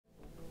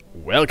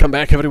Welcome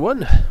back,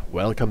 everyone.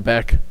 Welcome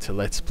back to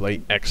Let's Play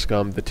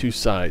Xcom The Two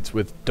Sides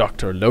with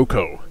Dr.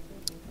 Loco.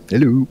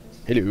 Hello.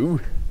 Hello.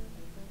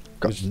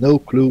 Got no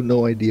clue,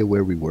 no idea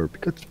where we were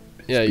because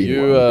Yeah,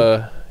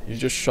 you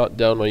just shot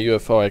down my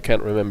UFO. I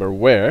can't remember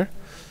where,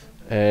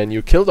 and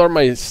you killed all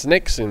my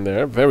snakes in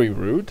there. Very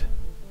rude.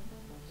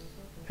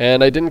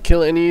 And I didn't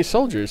kill any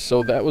soldiers,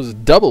 so that was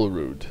double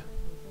rude.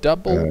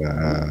 Double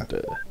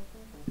rude.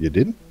 You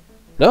didn't?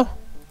 No,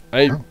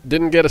 I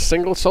didn't get a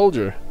single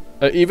soldier.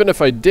 Even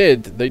if I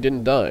did, they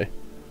didn't die.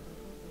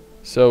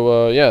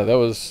 So, yeah, that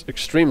was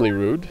extremely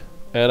rude,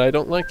 and I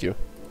don't like you.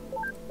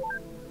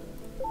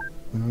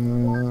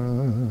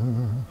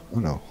 Oh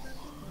no.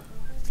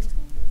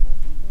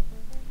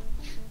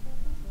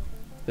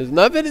 It's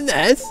not very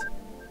nice.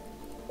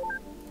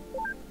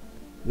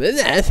 Very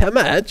nice, how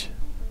much?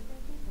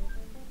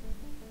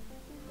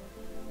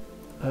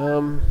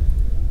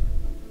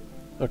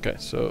 Okay,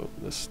 so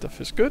this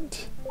stuff is good.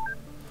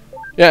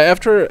 Yeah,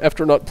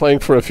 after not playing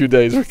for a few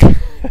days,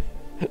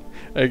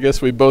 I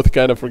guess we both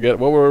kind of forget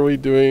what were we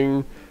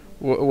doing,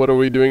 what are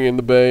we doing in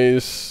the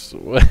base.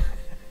 What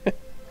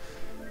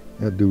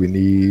do we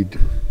need?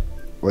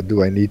 What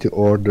do I need to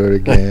order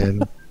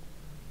again?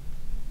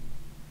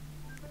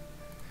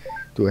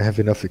 Do I have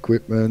enough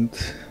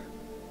equipment?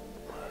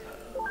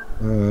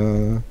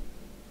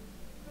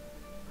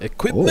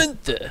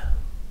 Equipment. Oh,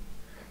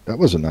 that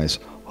was a nice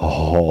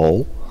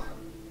haul.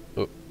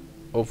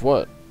 Of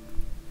what?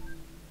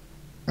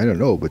 I don't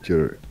know, but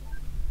the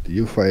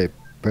UFO I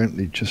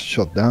apparently just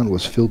shot down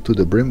was filled to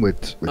the brim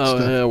with stuff.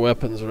 Yeah,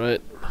 weapons,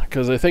 right?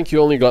 Because I think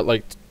you only got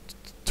like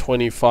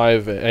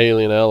 25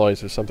 alien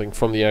alloys or something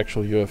from the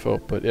actual UFO.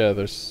 But yeah,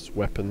 there's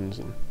weapons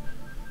and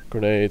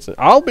grenades.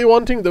 I'll be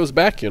wanting those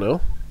back, you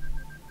know.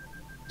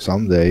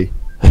 Someday.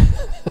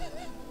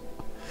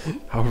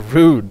 How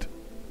rude.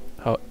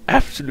 How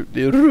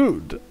absolutely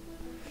rude.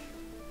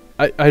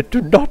 I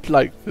do not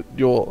like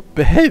your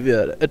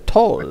behavior at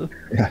all.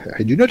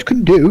 I do not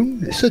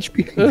condone such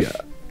behavior.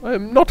 I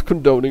am not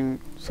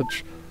condoning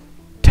such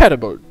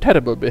terrible,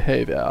 terrible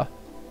behavior.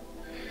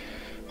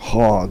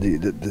 Oh, the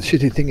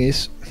shitty thing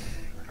is...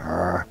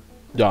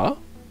 Yeah?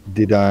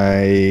 Did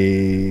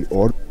I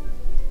order...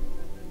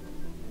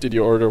 Did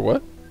you order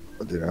what?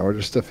 Did I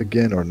order stuff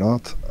again or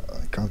not?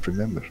 I can't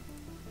remember.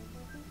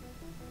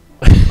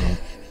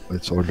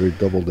 Let's order it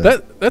double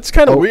then. That's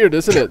kind of weird,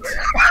 isn't it?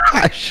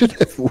 I should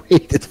have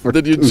waited for.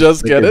 Did you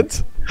just get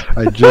it?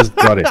 I just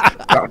got it.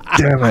 God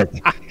damn it!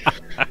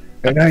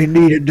 And I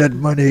needed that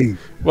money.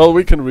 Well,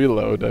 we can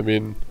reload. I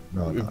mean,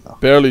 no.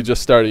 Barely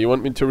just started. You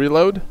want me to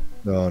reload?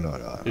 No.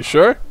 You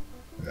sure?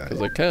 Yeah,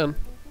 Because I can.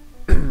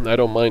 I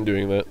don't mind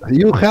doing that.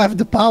 You have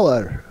the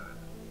power.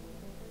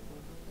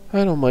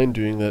 I don't mind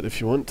doing that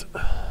if you want.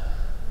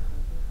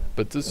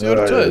 But this is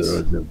your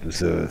choice.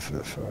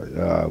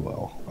 Yeah,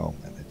 well, I'll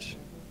manage.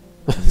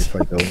 And if I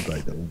don't, I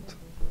don't.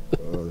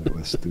 Oh, that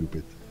was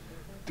stupid.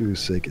 2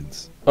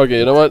 seconds. Okay,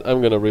 you know what?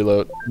 I'm gonna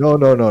reload. No.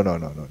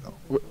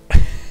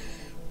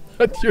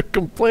 But you're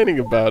complaining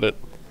about it.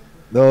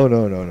 No.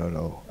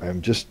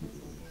 I'm just...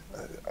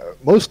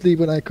 mostly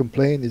when I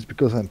complain is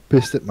because I'm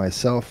pissed at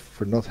myself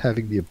for not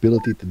having the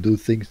ability to do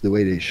things the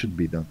way they should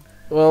be done.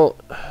 Well...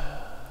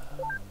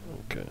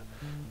 Okay.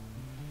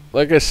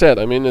 Like I said,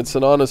 I mean, it's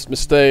an honest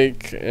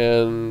mistake,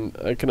 and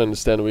I can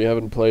understand we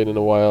haven't played in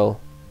a while.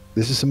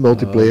 This is a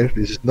multiplayer.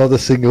 This is not a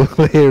single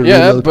player.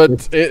 Yeah,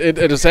 but it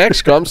is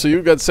Xcom, so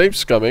you got safe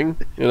scumming,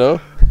 you know?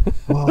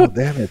 Oh,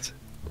 damn it.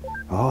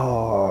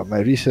 Oh, my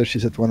research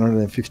is at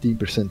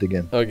 115%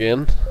 again.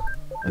 Again?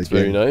 That's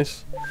very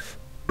nice.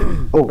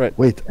 Oh, right.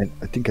 Wait. I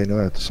think I know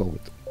how to solve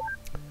it.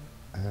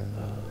 I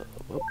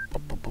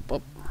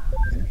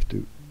have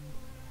to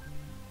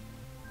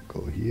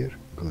go here,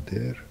 go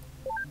there.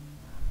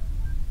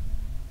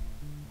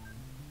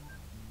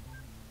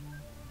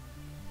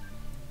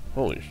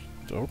 Holy...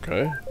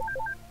 Okay.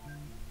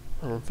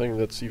 I don't think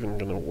that's even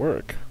gonna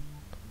work.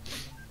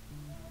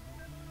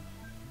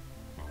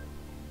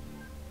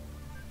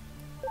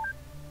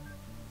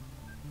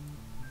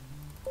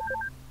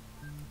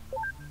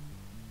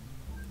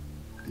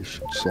 This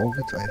should solve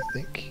it, I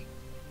think.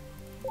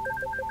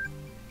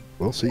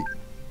 We'll see.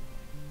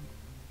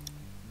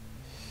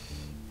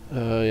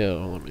 Yeah,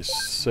 well, let me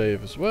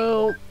save as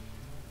well.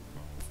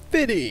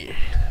 Fitty!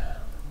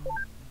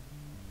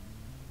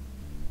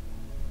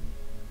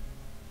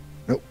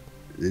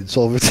 Didn't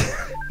solve it.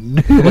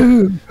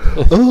 No!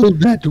 All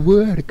that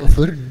work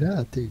for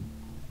nothing.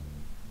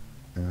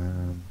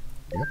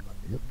 Yep.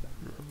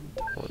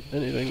 Don't want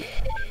anything.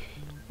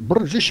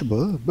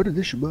 Bradishba.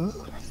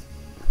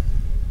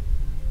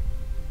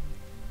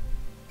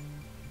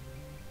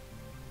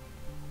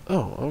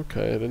 Oh,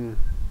 okay, I didn't...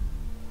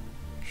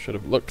 Should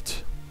have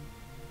looked.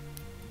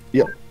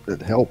 Yep,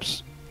 that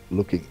helps.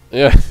 Looking.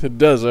 Yeah, it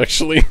does,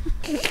 actually.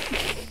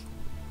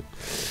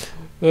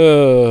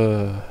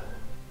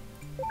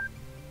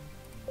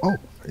 Oh,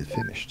 it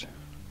finished.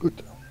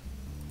 Good.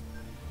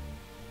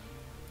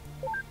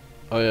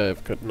 Oh yeah,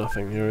 I've got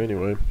nothing here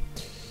anyway.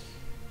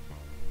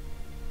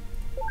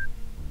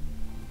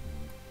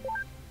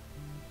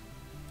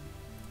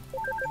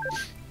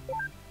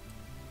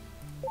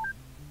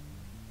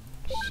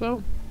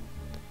 So,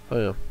 oh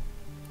yeah.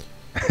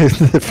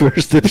 The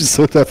first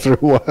episode, after a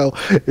while,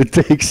 it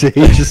takes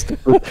ages to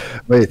put.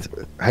 Wait,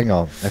 hang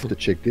on. I have to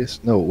check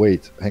this. No,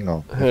 wait, hang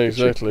on. I have Yeah, to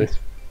check exactly. this.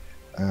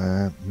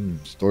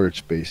 Storage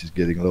space is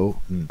getting low.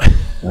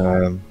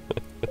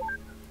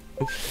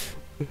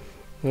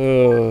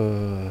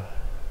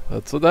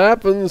 That's what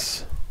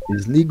happens.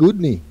 Is nie good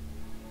nie?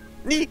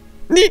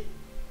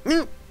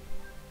 I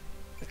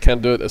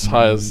can't do it as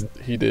high as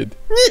he did.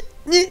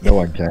 No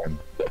one can.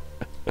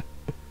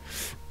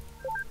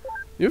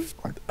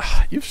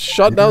 You've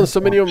shot down so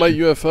many of my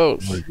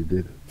UFOs. What you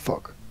did?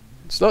 Fuck.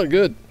 It's not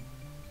good.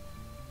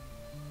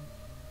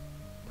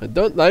 I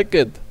don't like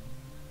it.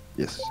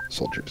 Yes,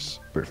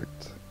 soldiers.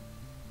 Perfect.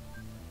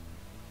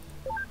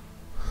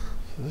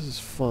 This is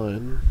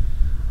fine.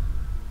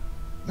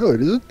 No,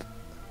 it isn't.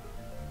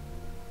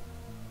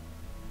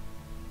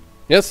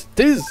 Yes,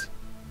 it is.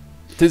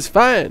 It is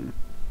fine.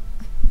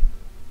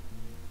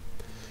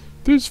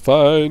 It is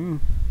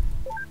fine.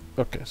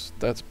 Okay, so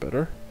that's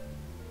better.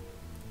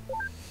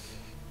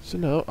 So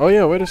now, oh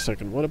yeah, wait a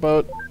second. What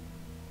about?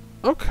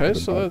 Okay,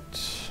 so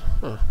that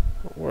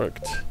it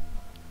worked.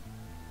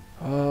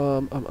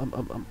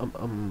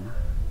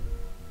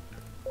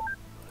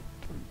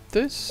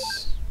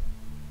 This.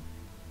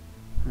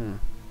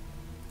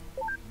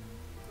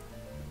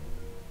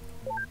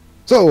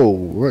 So,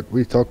 what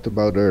we talked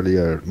about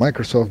earlier,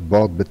 Microsoft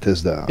bought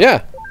Bethesda.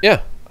 Yeah,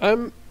 yeah.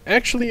 I'm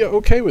actually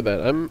okay with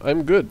that.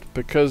 I'm good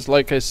because,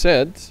 like I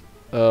said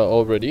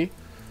already,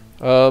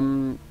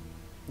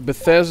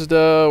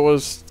 Bethesda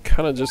was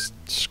kind of just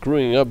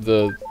screwing up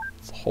the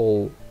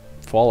whole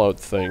Fallout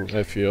thing,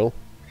 I feel,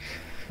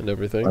 and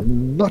everything.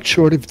 I'm not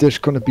sure if there's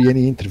going to be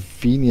any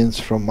interference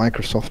from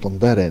Microsoft on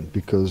that end,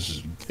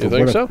 because from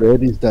what I've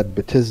read is that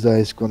Bethesda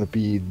is going to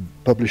be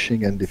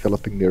publishing and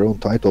developing their own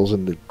titles,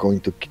 and they're going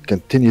to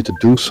continue to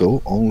do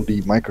so.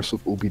 Only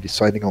Microsoft will be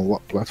deciding on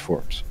what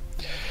platforms.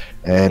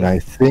 And I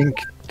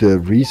think the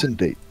reason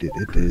they did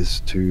it is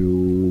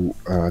to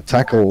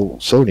tackle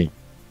Sony.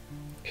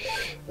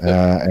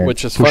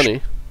 Which is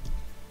funny.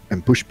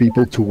 And push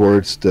people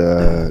towards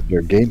their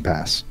Game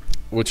Pass.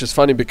 Which is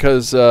funny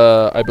because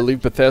I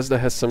believe Bethesda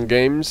has some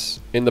games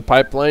in the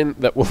pipeline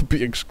that will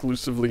be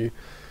exclusively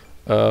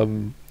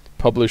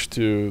published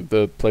to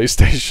the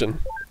PlayStation.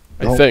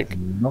 I think.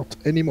 Not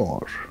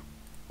anymore.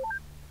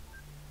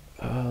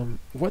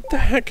 What the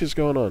heck is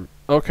going on?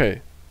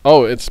 Okay.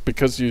 Oh, it's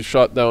because you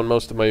shot down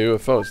most of my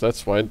UFOs.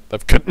 That's why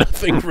I've got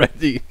nothing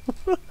ready.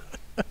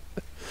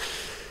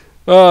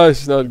 Oh,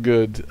 it's not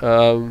good.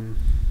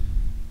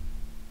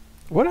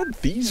 What are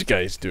these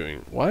guys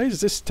doing? Why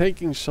is this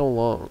taking so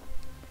long?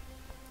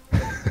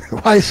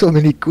 Why so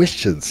many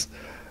questions?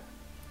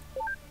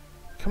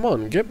 Come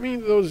on, get me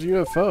those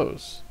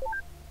UFOs.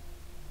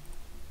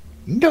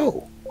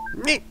 No.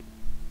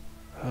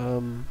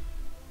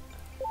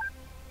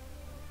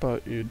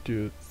 But you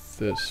do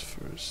this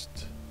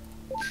first.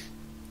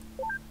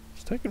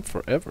 It's taking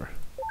forever.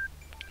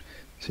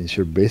 Since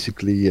you're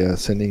basically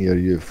sending your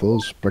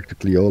UFOs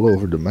practically all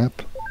over the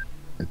map,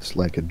 it's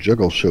like a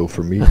juggle show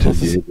for me to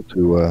be able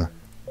to...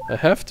 I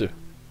have to.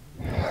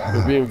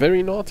 You're being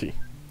very naughty.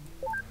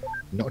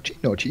 Naughty,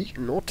 naughty.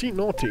 Naughty,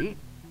 naughty.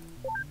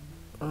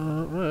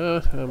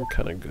 I'm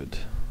kinda good.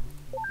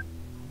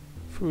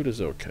 Food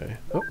is okay.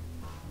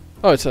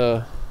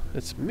 Oh,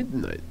 it's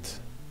midnight.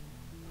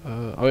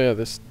 Oh yeah,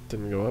 this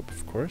didn't go up,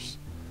 of course.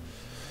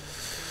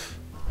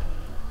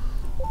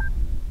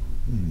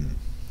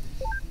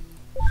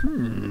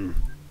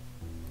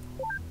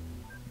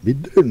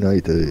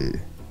 Midnight.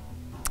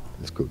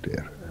 Let's go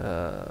there.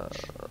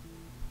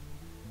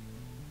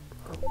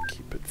 I'll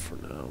keep it for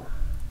now.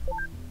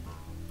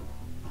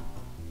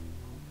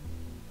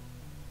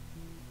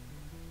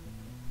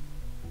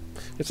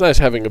 It's nice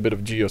having a bit of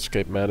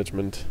geoscape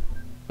management.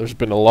 There's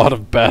been a lot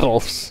of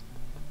battles.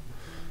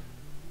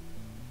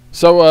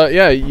 So,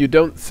 yeah, you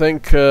don't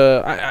think...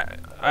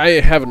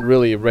 I haven't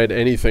really read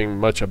anything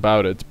much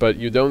about it, but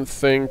you don't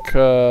think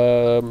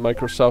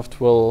Microsoft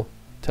will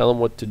tell them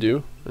what to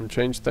do and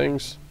change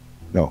things?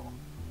 No,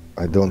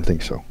 I don't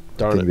think so.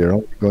 Darn I think they're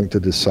only going to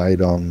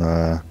decide on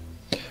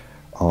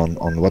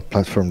what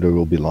platform they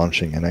will be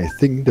launching, and I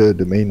think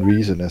the main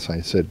reason, as I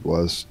said,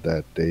 was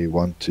that they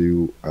want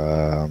to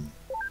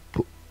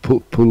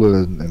pull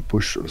and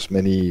push as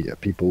many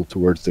people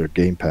towards their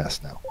Game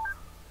Pass now.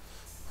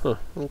 Huh,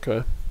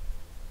 okay.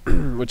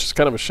 Which is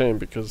kind of a shame,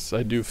 because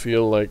I do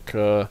feel like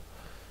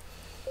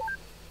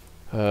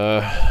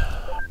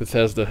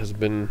Bethesda has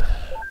been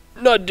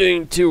not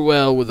doing too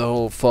well with the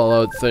whole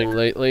Fallout thing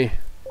lately.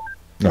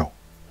 No.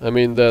 I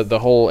mean, the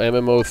whole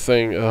MMO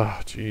thing, oh,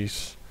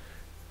 jeez.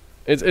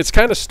 It's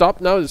kind of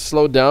stopped now, it's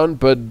slowed down,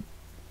 but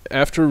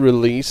after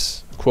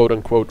release,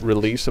 quote-unquote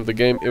release of the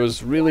game, it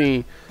was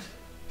really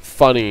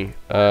funny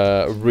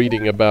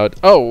reading about,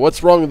 oh,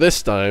 what's wrong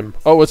this time?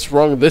 Oh, what's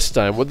wrong this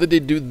time? What did they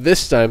do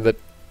this time that,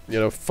 you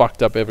know,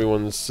 fucked up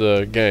everyone's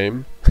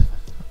game?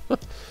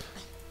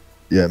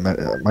 Yeah,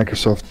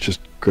 Microsoft just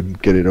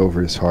couldn't get it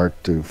over his heart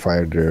to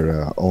fire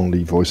their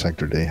only voice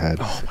actor they had.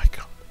 Oh my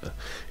god.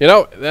 You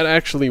know, that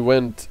actually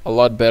went a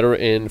lot better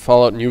in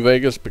Fallout New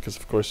Vegas because,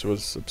 of course, it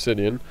was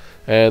Obsidian.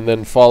 And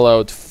then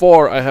Fallout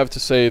 4, I have to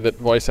say that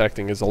voice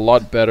acting is a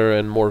lot better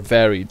and more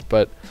varied.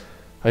 But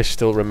I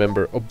still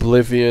remember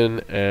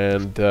Oblivion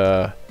and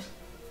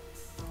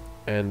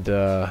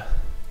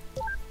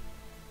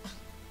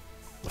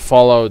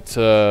Fallout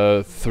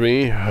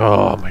 3.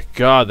 Oh my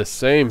god, the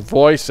same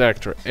voice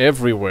actor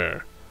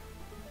everywhere.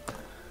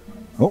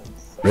 Oh,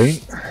 rain.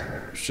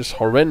 It's just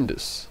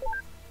horrendous.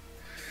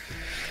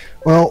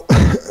 Well,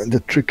 the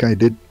trick I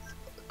did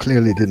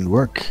clearly didn't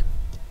work.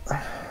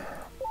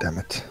 Damn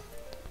it.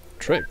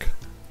 Trick?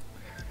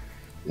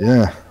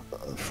 Yeah,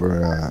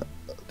 for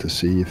to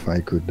see if I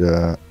could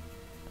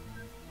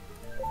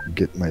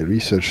get my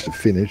research to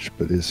finish,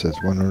 but it says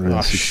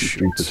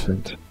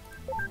 163%.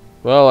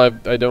 Well,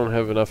 I don't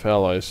have enough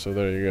allies, so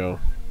there you go.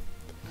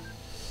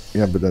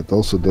 Yeah, but that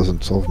also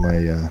doesn't solve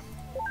my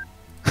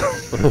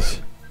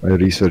my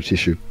research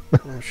issue.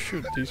 Oh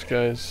shoot, these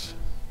guys.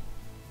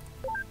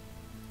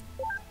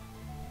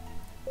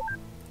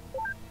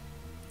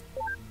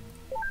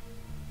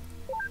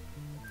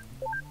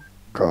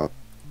 God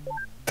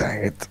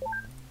dang it.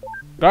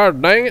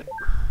 God dang it!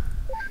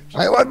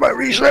 I want my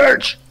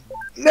research!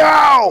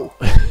 No!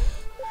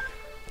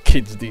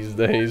 Kids these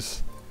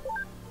days.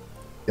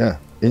 Yeah,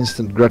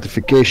 instant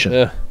gratification.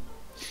 Yeah.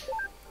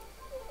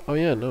 Oh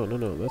yeah, no,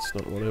 that's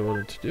not what I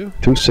wanted to do.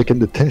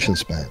 2-second attention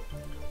span.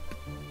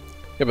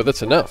 Yeah, but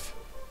that's enough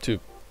to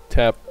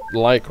tap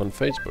like on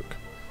Facebook.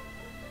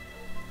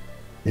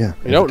 Yeah.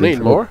 You don't need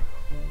more.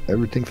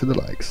 Everything for the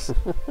likes.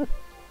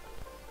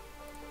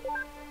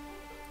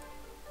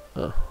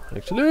 Oh,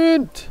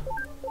 excellent!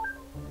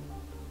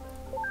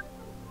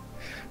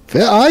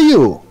 Where are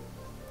you?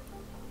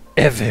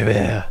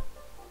 Everywhere.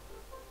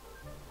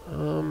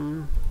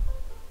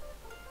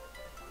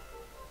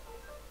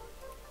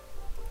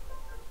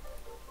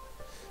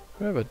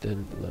 Wherever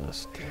did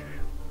last time?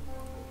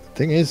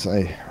 Thing is,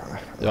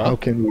 how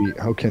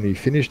can we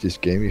finish this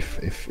game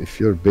if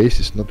your base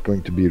is not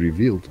going to be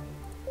revealed?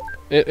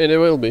 It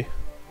will be.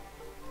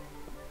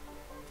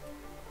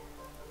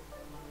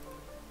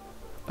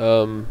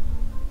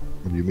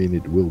 What do you mean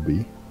it will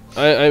be?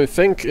 I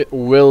think it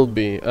will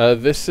be.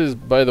 This is,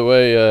 by the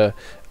way,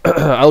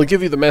 I'll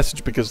give you the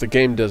message because the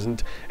game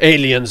doesn't.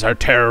 Aliens are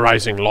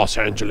terrorizing Los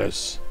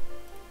Angeles.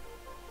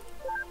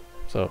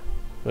 So,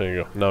 there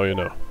you go. Now you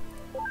know.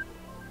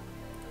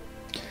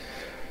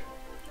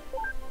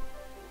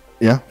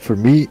 Yeah, for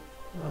me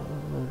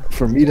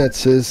that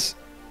says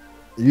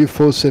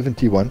UFO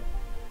 71.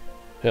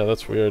 Yeah,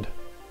 that's weird.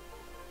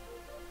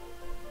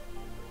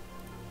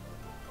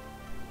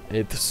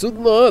 It should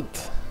not.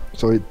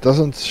 So it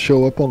doesn't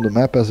show up on the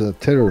map as a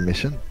terror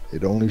mission.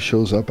 It only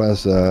shows up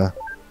as a...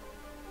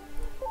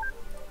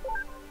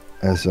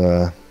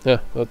 Yeah,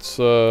 that's...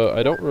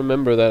 I don't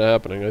remember that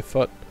happening. I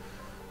thought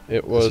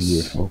it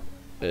was...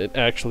 It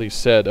actually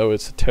said, oh,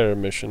 it's a terror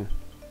mission.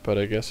 But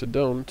I guess it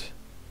don't.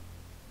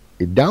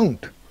 It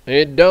don't?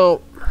 It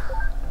don't.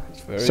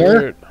 It's very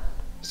weird.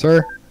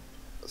 Sir,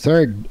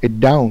 it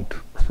don't.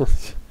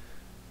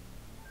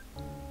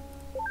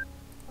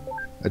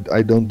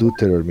 I don't do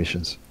terror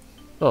missions.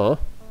 Oh.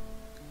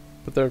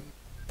 But they're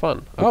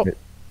fun. Oh.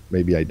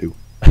 Maybe I do.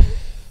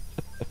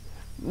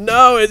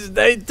 No, it's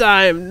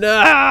daytime.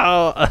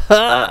 No.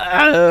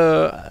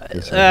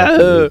 Yes,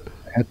 I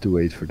had to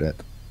wait for that.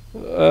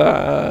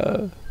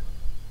 I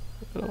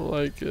don't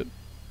like it.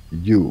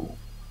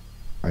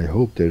 I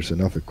hope there's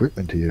enough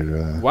equipment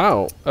here.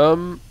 Wow.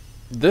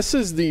 This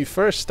is the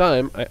first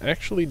time I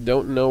actually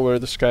don't know where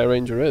the Sky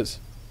Ranger is.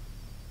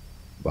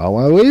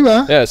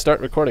 Yeah, start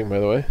recording, by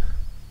the way.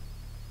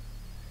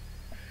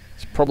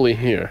 It's probably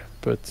here,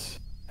 but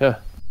yeah.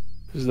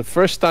 This is the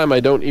first time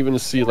I don't even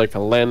see like a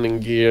landing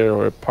gear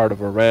or a part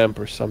of a ramp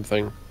or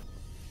something.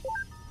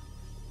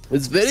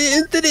 It's very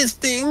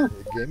interesting.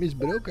 The game is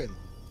broken.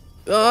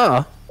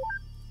 Ah.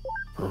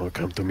 Oh,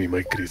 come to me,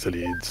 my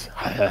chrysalids.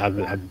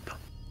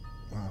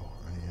 Wow,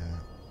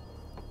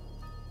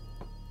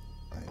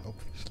 I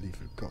obviously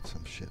forgot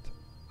some shit.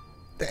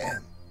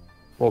 Damn.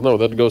 Well, no,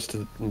 that goes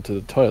into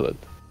the toilet.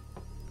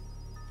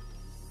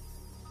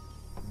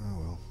 Oh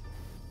well.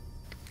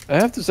 I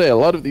have to say, a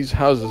lot of these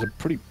houses are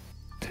pretty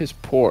piss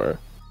poor.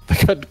 They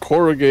got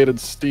corrugated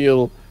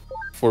steel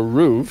for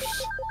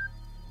roofs,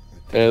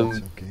 and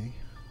that's okay.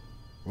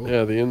 Whoa.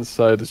 Yeah, the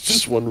inside is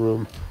just one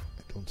room.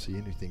 I don't see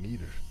anything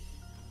either.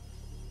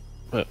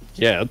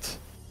 Yet.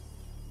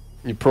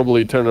 You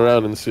probably turn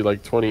around and see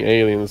like 20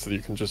 aliens that you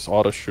can just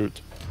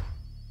auto-shoot.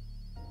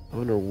 I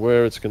wonder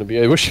where it's gonna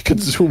be. I wish I could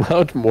zoom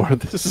out more.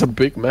 This is a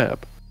big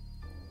map.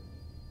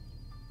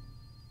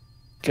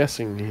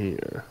 Guessing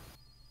here.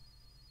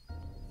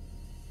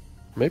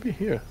 Maybe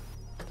here.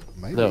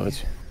 Maybe. No,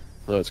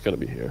 it's gonna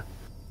be here.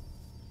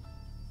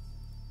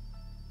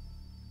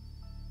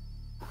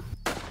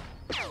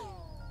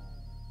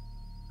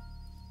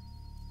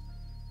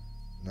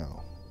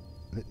 Now,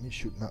 let me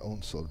shoot my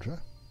own soldier.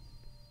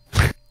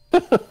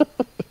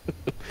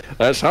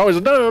 That's how it's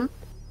done.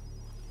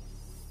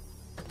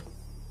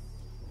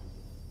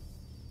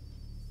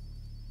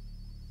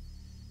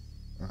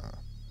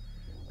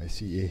 I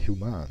see a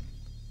human.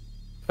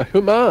 A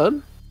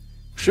human?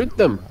 Shoot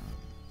them.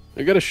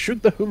 You gotta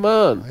shoot the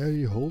human. Why are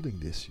you holding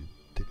this, you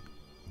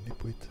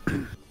nipwit?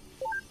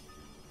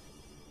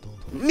 Don't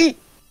hold Me.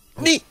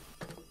 Me.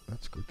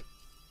 That's good.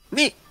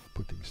 Me.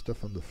 Putting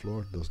stuff on the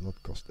floor does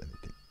not cost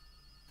anything.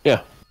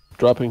 Yeah,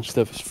 dropping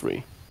stuff is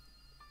free.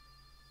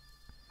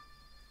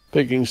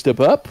 Picking stuff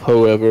up,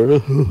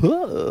 however.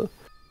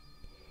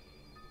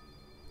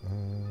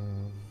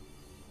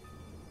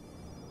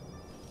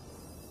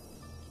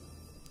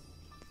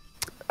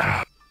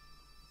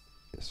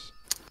 Yes.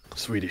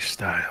 Swedish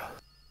style.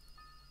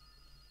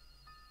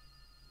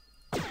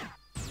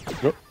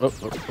 Oh, oh,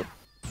 oh, oh.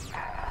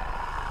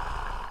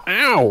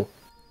 Ow!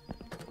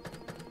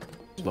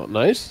 It's not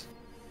nice.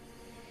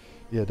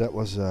 Yeah, that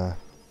was.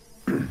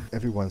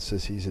 Everyone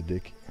says he's a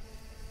dick.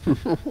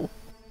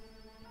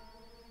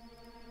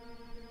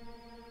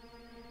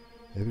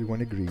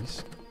 Everyone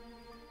agrees.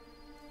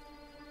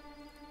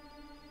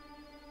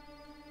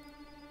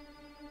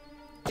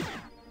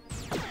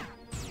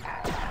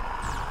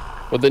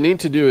 What they need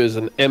to do is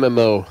an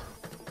MMO,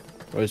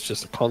 where it's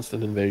just a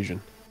constant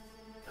invasion,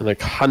 and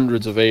like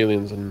hundreds of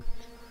aliens, and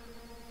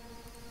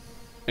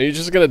you're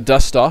just gonna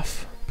dust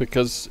off,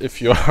 because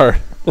if you are...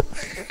 What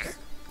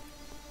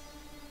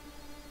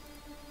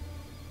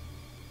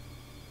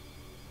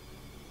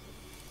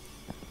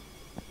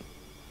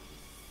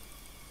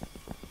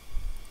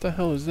the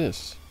hell is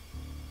this?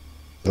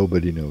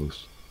 Nobody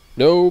knows.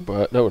 No,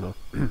 but no.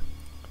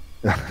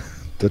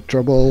 The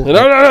trouble.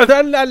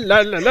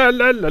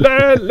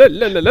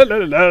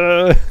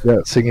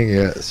 Yeah, singing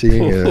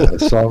a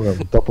song on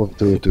top of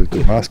to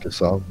mask a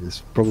song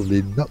is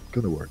probably not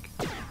gonna work.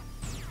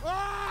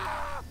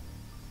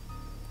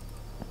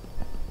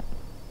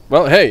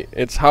 Well, hey,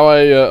 it's how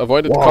I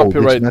avoided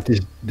copyright.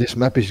 This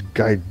map is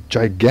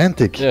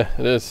gigantic. Yeah,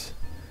 it is.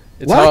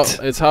 What?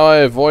 It's how I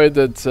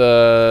avoided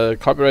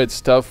copyright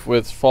stuff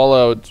with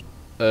Fallout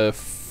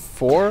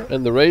 4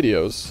 and the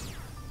radios.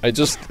 I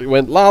just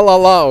went la la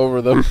la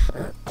over them.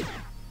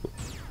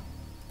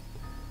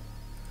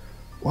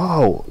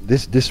 Wow,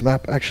 this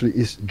map actually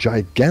is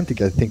gigantic.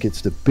 I think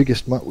it's the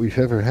biggest map we've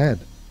ever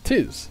had.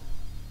 Tis.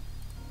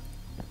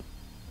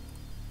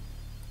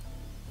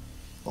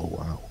 Oh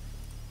wow.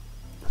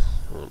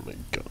 Oh my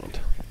god.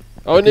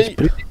 Oh, and it's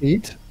pretty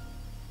neat.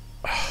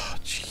 Oh,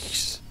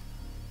 jeez.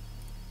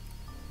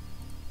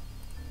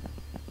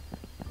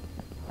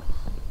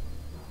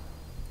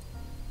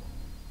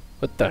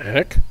 What the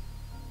heck?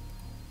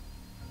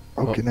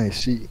 How can I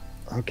see?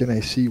 How can I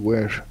see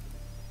where?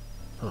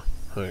 Oh,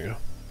 there you go.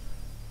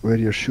 Where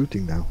you're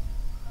shooting now?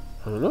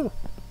 I don't know.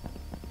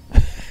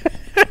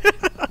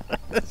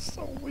 That's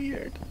so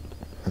weird.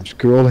 I'm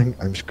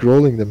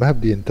scrolling the map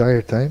the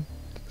entire time.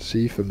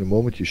 See from the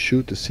moment you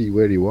shoot to see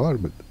where you are,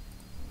 but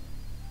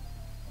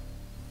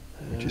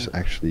which is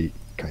actually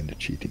kind of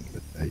cheating.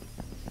 But hey.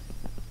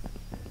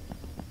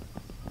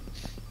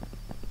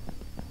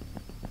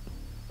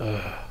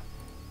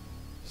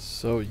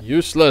 So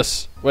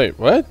useless. Wait,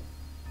 what?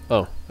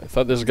 Oh, I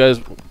thought this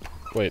guy's...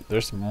 Wait,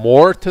 there's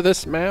more to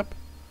this map?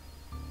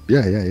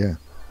 Yeah.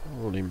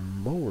 Holy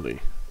moly.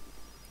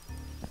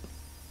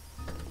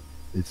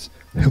 It's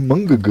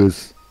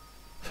humongous.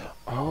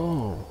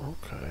 Oh,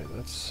 okay,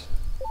 that's...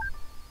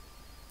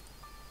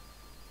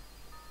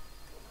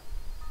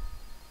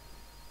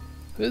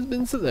 It has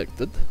been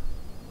selected.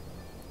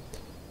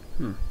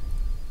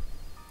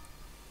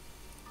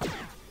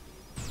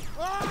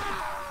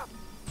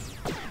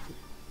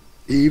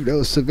 Leave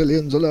those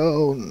civilians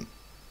alone.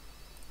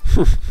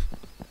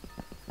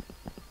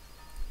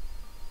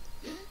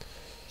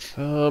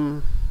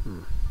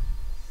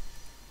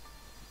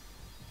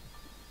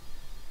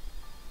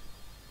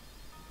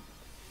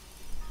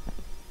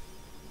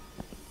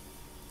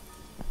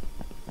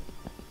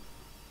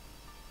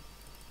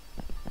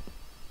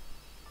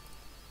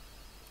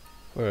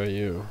 Where are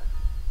you?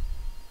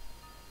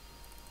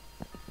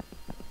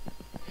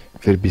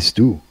 Wer bist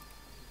du?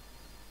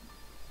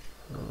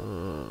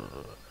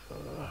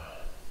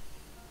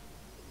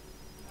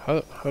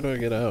 How do I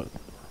get out?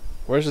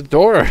 Where's the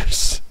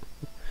doors?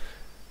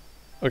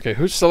 Okay,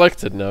 who's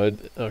selected now?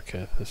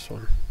 Okay, this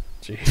one.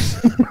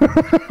 Jeez.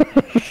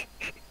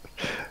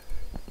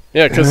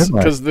 Yeah,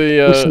 because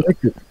the...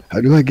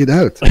 How do I get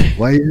out?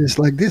 Why is it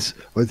like this?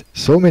 With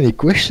so many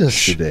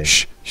questions today.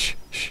 Shh.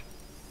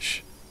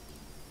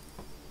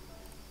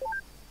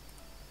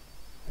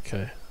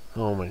 Okay.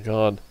 Oh my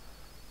god.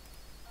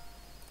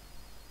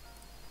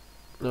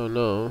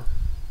 No.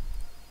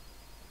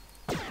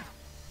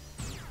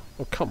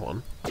 Oh, come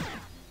on.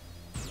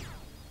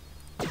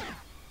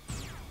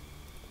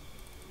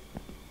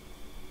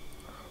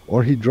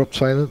 Or he dropped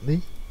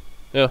silently.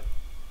 Yeah.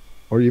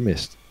 Or you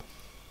missed.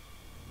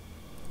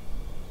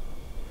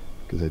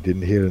 Because I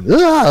didn't hear him.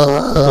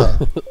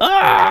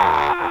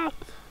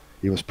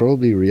 He was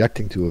probably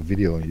reacting to a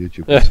video on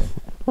YouTube or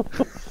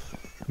something.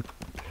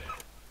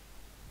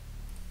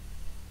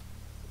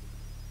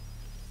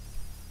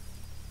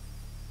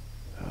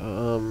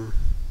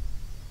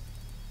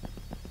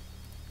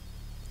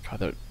 God,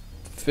 that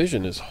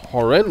vision is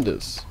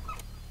horrendous.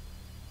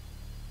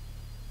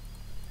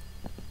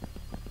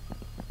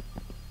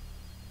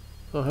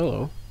 Oh,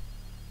 hello.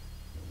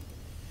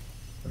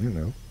 I don't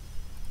know.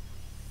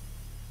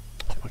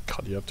 Oh my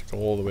god, you have to go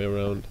all the way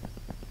around.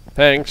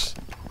 Thanks.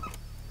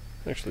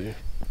 Actually...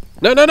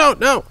 No, no, no,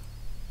 no!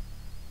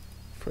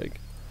 Frig.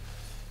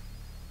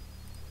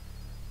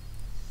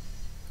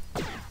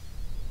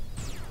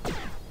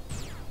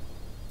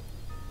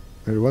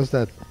 Where was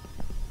that?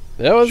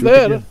 That was Shoot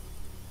there! Again.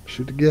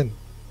 Shoot again.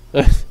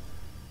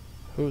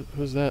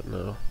 Who's that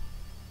now?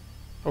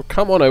 Oh,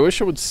 come on, I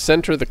wish I would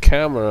center the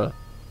camera.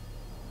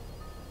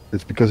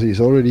 It's because he's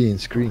already in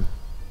screen.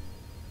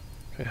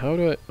 Okay, how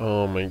do I...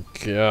 Oh my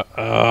god.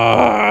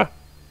 Ah!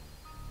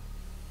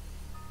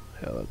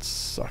 Yeah, that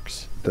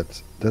sucks.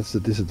 That's the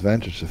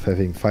disadvantage of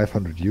having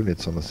 500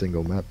 units on a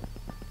single map.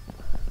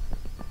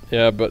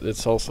 Yeah, but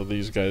it's also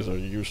these guys are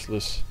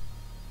useless.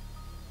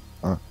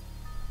 Ah.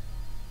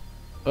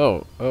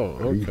 Oh,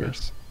 okay.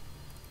 Readers.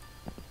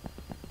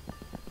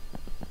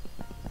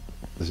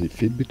 Does he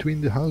fit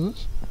between the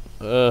houses?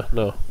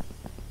 No.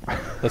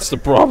 That's the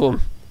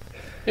problem.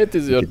 It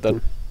is your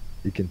turn.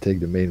 You can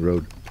take the main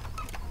road.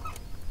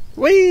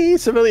 Whee!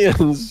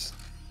 Civilians!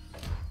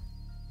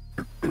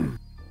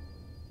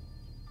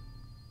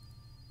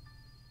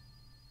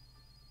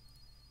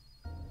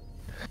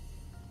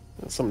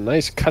 Some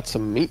nice cuts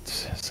of meat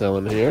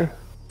selling here.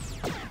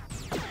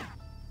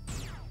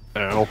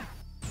 Ow.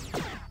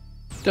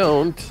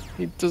 Don't.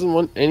 He doesn't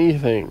want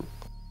anything.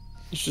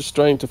 He's just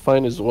trying to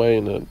find his way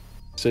in a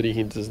city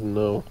he doesn't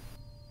know.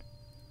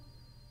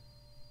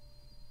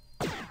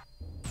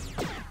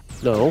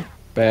 No.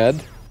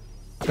 Bad.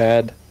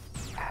 Bad.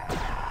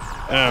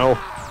 Ow.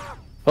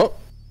 Oh!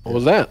 What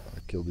was that? I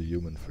killed a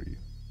human for you.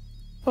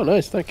 Oh,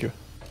 nice. Thank you.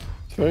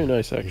 It's very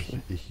nice,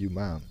 actually. A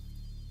human.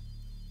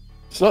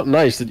 It's not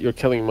nice that you're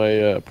killing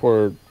my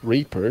poor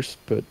reapers,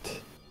 but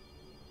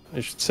I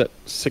should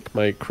sick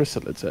my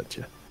chrysalids at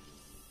you.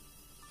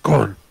 Go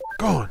on!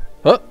 Go on!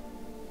 Huh?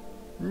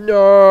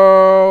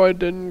 No, I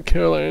didn't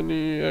kill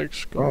any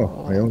Xcom.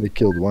 Oh, I only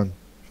killed one.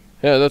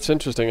 Yeah, that's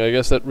interesting. I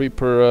guess that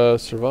reaper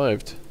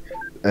survived.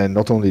 And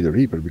not only the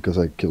Reaper, because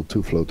I killed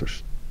 2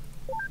 floaters.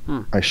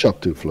 I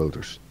shot 2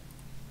 floaters.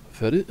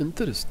 Very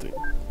interesting.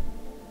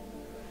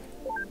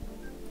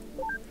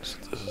 So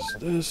this is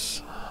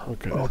this.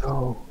 Okay. Oh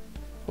no.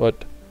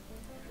 What?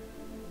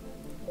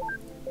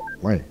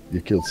 Why? You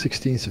killed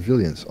 16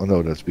 civilians. Oh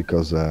no, that's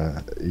because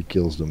he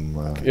kills them.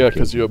 Yeah,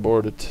 because you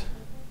aborted.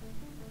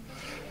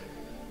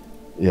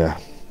 Yeah,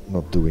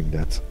 not doing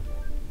that.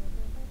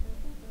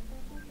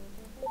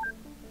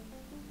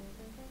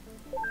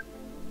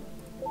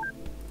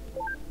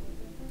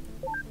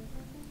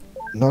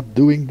 Not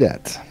doing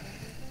that.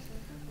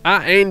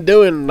 I ain't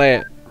doing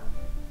that.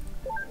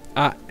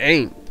 I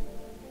ain't.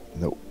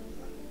 No.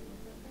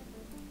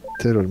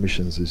 Terror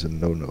missions is a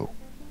no-no.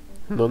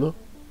 No, no.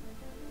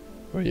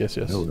 Oh, yes,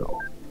 yes. No, no.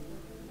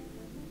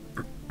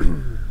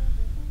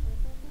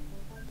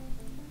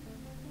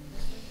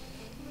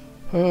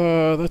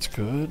 That's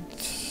good.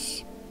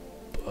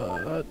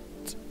 But...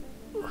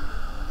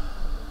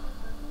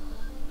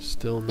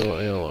 still no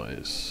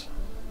allies.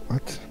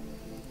 What?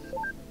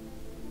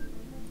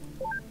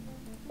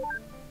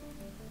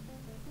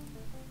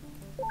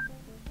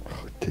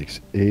 Oh, it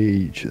takes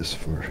ages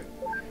for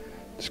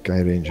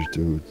Sky Ranger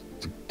to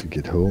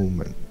get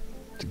home and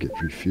to get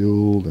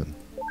refueled and...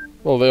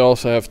 Well, they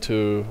also have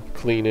to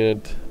clean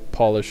it,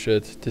 polish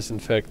it,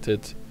 disinfect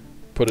it,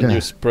 put a new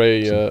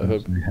spray.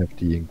 They have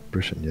the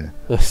impression, yeah.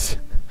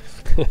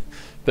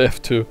 They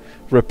have to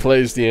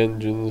replace the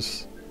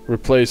engines,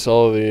 replace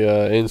all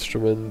the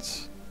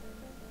instruments,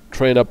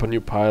 train up a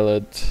new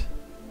pilot,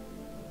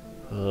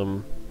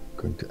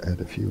 Going to add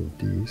a few of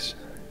these,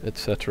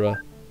 etc.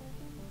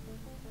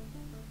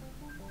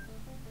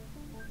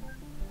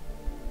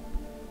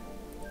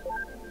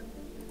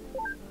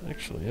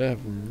 Actually, I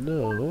have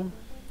no...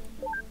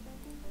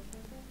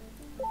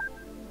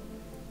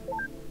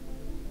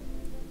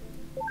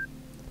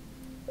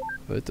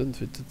 I don't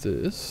fit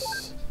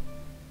this.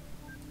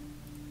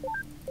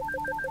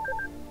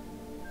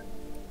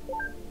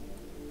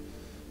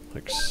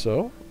 Like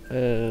so,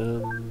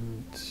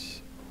 and...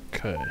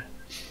 okay.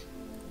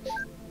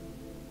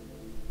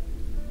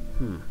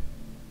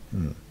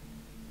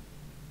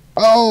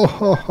 Oh,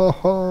 ho, ho,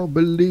 ho,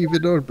 believe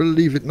it or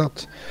believe it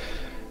not.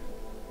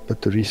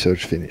 But the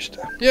research finished.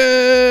 Yay!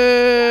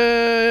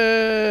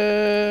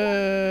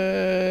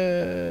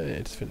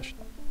 It's finished.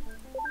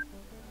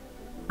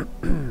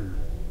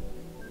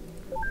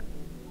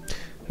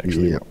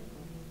 Actually, Yeah.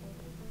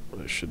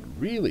 what I should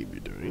really be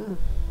doing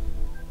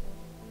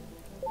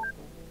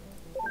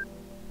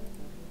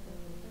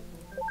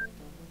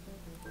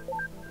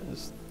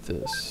is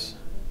this.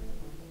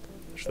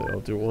 Actually, I'll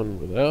do one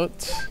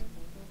without.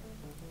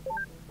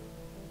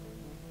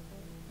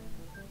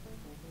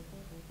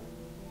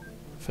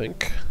 I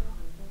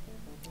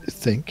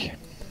think.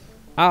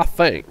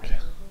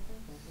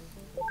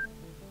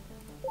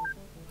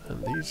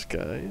 And these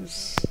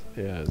guys,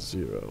 yeah,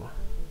 0.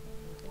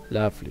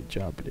 Lovely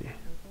jubbly.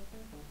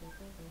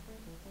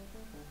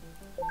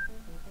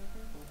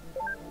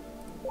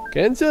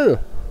 Cancel.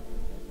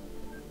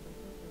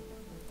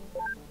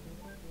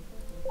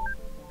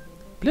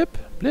 Blip,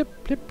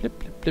 blip, blip, blip,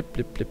 blip, blip,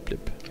 blip, blip,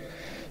 blip.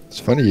 It's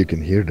funny you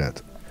can hear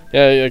that.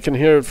 Yeah, I can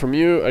hear it from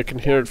you. I can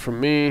hear it from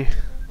me.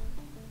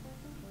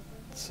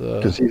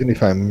 Because even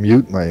if I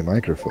mute my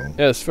microphone.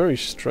 Yeah, it's very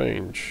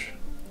strange.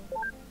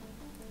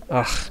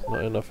 Ah,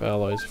 not enough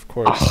allies, of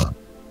course.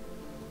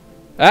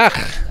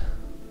 Ah!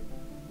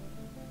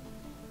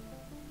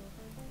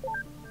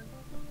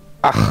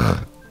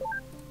 Ah!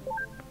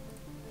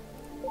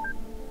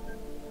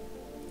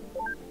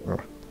 Oh,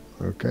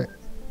 okay.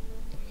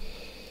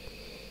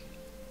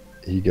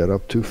 He got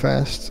up too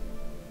fast.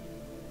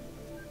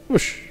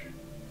 Whoosh!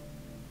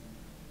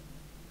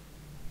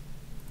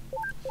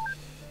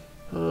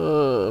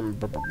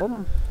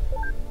 Bum.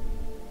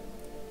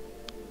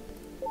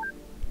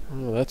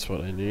 Oh, that's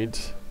what I need.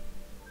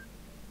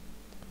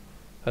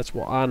 That's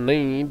what I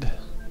need.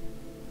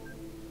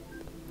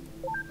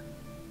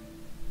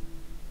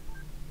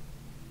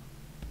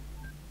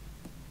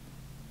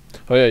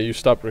 Oh yeah, you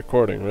stopped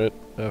recording, right?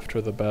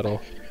 After the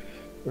battle.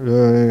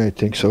 I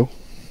think so.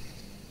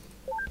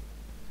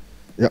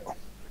 Yeah.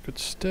 Could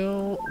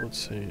still...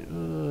 let's see.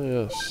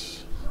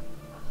 Yes.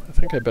 I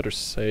think I better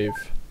save.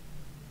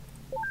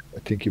 I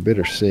think you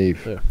better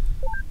save. Yeah.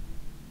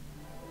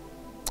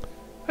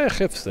 I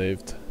have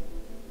saved.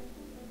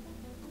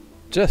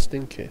 Just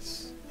in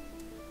case.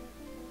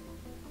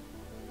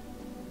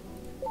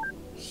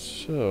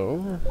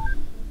 So...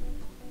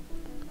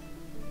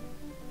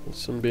 we'll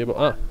soon be able...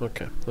 ah,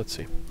 okay, let's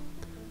see.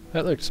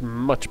 That looks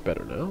much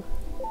better now.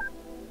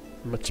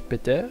 Much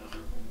better.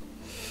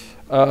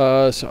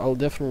 So I'll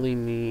definitely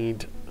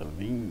need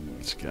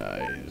these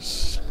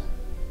guys.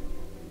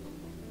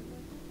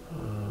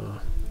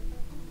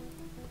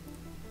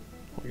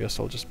 I guess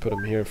I'll just put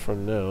them here for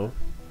now.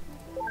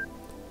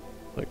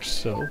 Like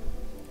so.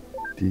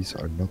 These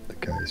are not the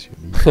guys you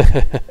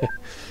need.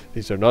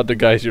 These are not the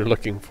guys you're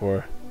looking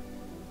for.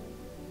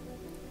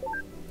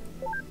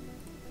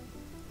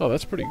 Oh,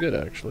 that's pretty good,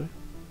 actually.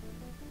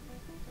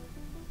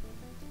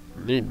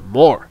 Need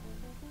more.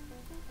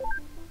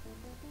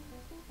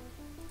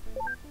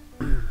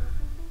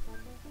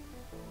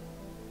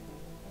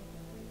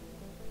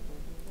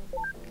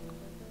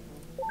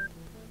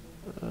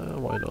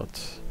 Why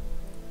not?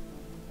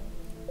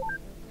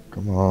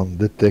 Come on,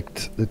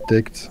 detect,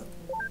 detect.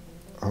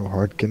 How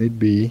hard can it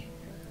be?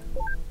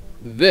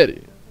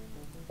 Very.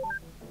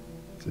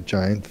 It's a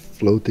giant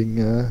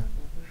floating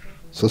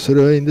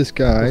saucer in the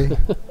sky.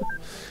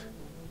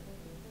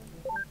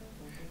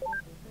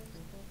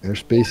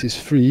 Airspace is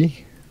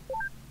free.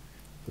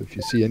 So if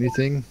you see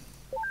anything,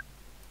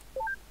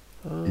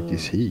 it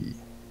is he.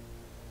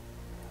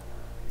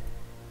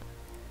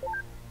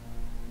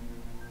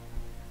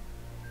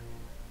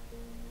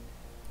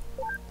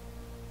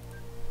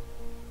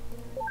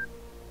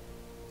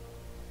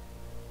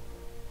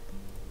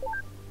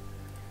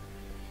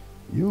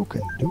 You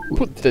can do it.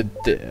 Put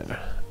it there,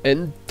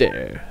 and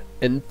there,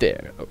 and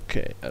there.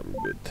 Okay, I'm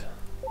good.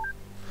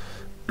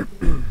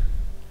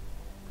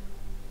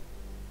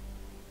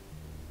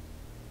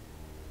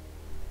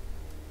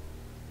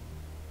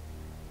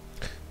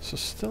 So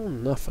still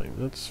nothing.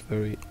 That's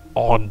very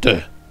odd.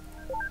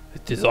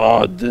 It is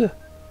odd.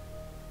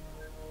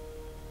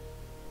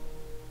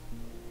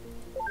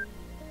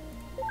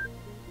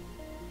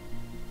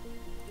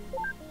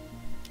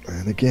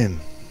 And again.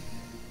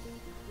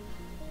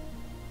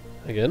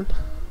 Again?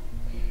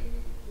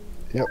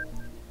 Yep.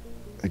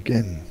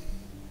 Again.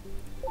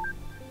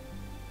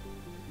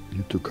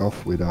 You took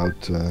off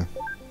without...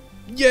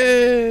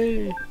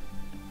 Yay!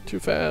 Too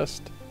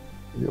fast.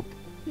 Yep.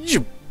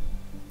 Yep.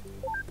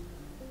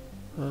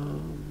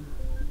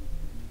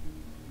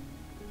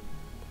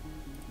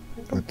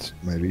 What's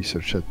my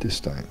research at this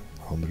time?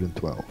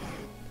 112.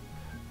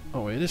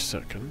 Oh, wait a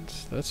second.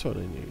 That's what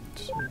I need.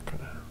 Okay.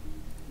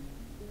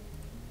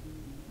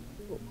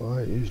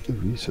 Why is the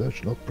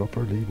research not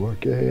properly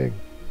working?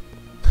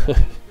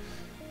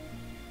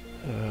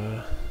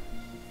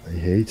 I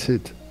hate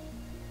it.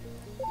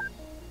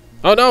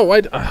 Oh no,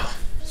 wait.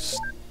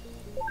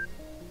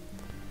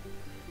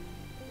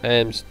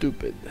 I'm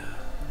stupid.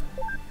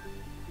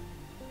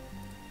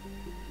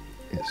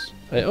 Yes.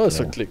 I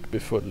also click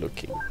before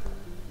looking.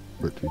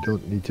 But we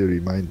don't need to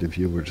remind the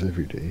viewers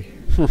every day.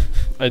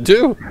 I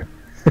do!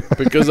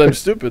 Because I'm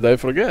stupid, I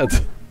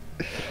forget.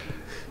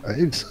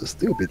 I'm so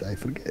stupid, I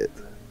forget.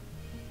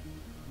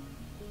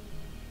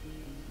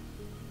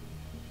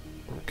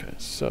 Okay,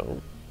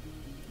 so...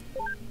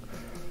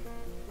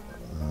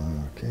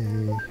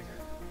 okay.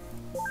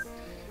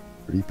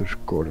 Reaper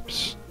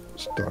Corps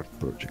start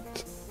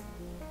project.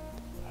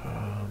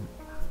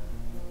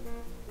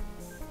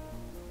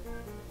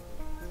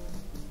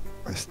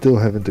 I still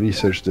haven't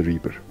researched the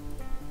Reaper.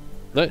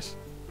 Nice.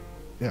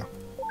 Yeah.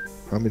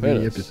 How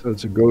many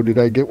episodes ago did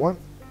I get one?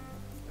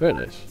 Very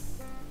nice.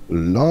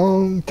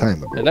 Long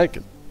time ago. I like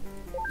it.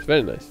 It's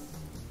very nice.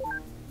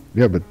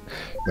 Yeah, but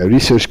my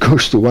research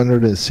goes to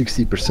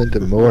 160%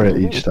 and more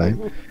each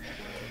time.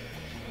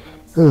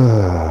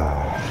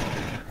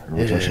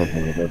 Shut up,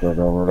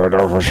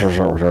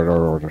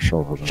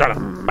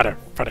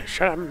 motherfucker!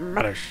 Shut up,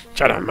 mother!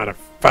 Shut up, motherfucker!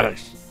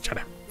 Shut up,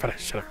 mother!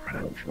 Shut up,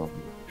 mother!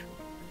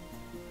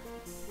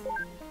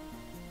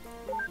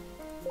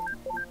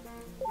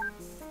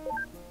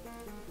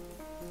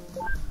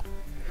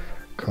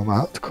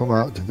 Come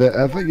out,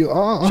 wherever you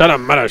are. Shut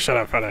up, mother! Shut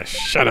up, mother!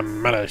 Shut up,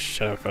 mother!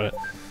 Shut up, mother!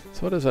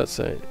 So what does that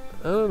say?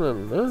 I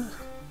don't know.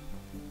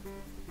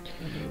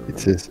 It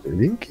says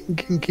link,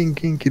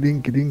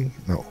 ding.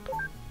 No,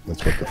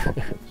 that's what the fuck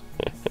it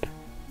is.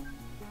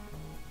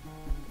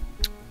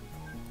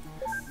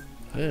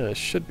 Yeah, I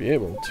should be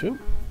able to.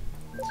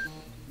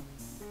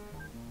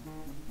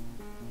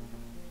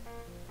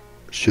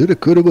 Shoulda,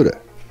 coulda,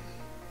 woulda.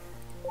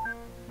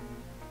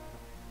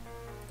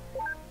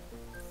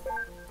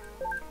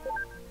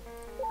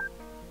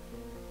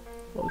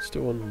 Well, let's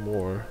do one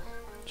more,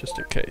 just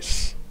in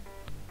case.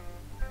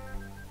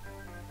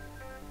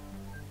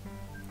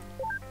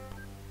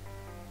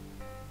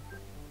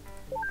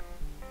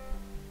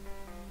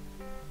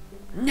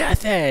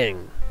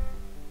 Nothing!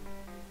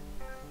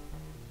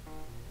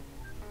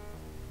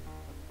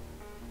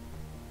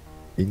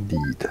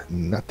 Indeed,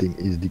 nothing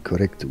is the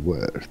correct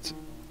word.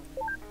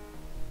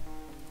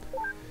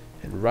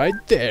 And right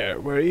there,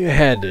 where your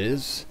head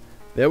is,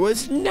 there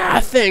was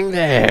nothing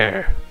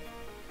there!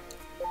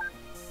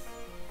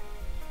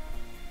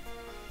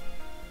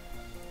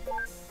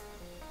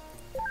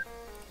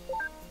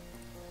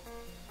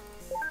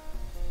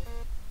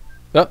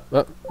 Oh,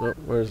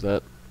 where's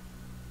that?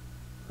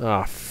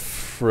 Ah,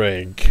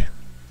 frig.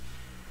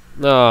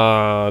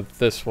 Ah,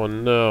 this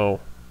one, no.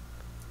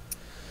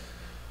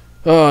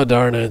 Oh,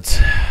 darn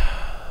it.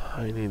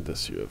 I need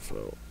this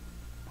UFO.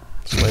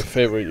 It's my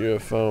favorite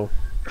UFO.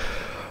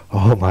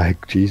 Oh my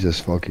Jesus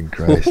fucking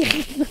Christ.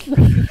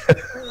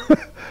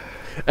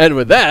 And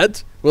with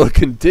that, we'll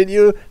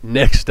continue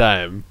next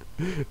time.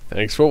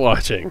 Thanks for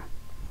watching.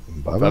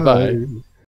 Bye-bye.